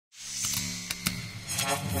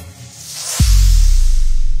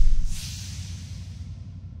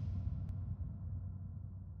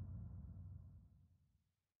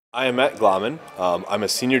I am at Glaman. I'm a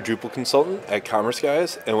senior Drupal consultant at Commerce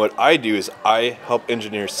Guys, and what I do is I help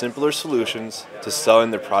engineers simpler solutions to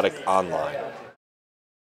selling their product online.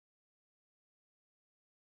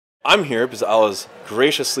 I'm here because I was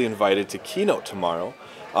graciously invited to keynote tomorrow,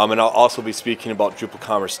 and I'll also be speaking about Drupal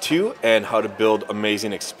Commerce 2 and how to build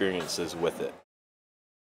amazing experiences with it.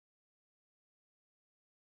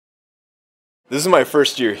 This is my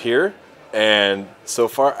first year here, and so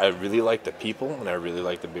far I really like the people and I really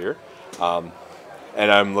like the beer. And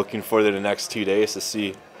I'm looking forward to the next 2 days to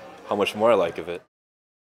see how much more I like of it.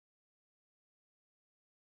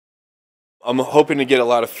 I'm hoping to get a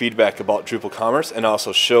lot of feedback about Drupal Commerce and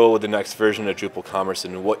also show the next version of Drupal Commerce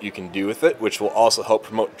and what you can do with it, which will also help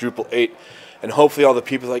promote Drupal 8. And hopefully all the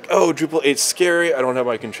people are like, oh, Drupal 8's scary, I don't have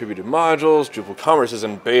my contributed modules, Drupal Commerce is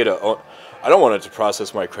in beta. Oh, I don't want it to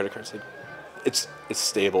process my credit card. It's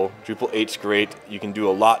stable. Drupal 8's great. You can do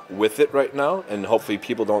a lot with it right now, and hopefully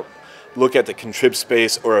people don't look at the contrib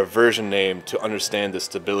space or a version name to understand the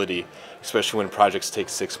stability, especially when projects take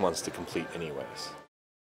 6 months to complete anyways.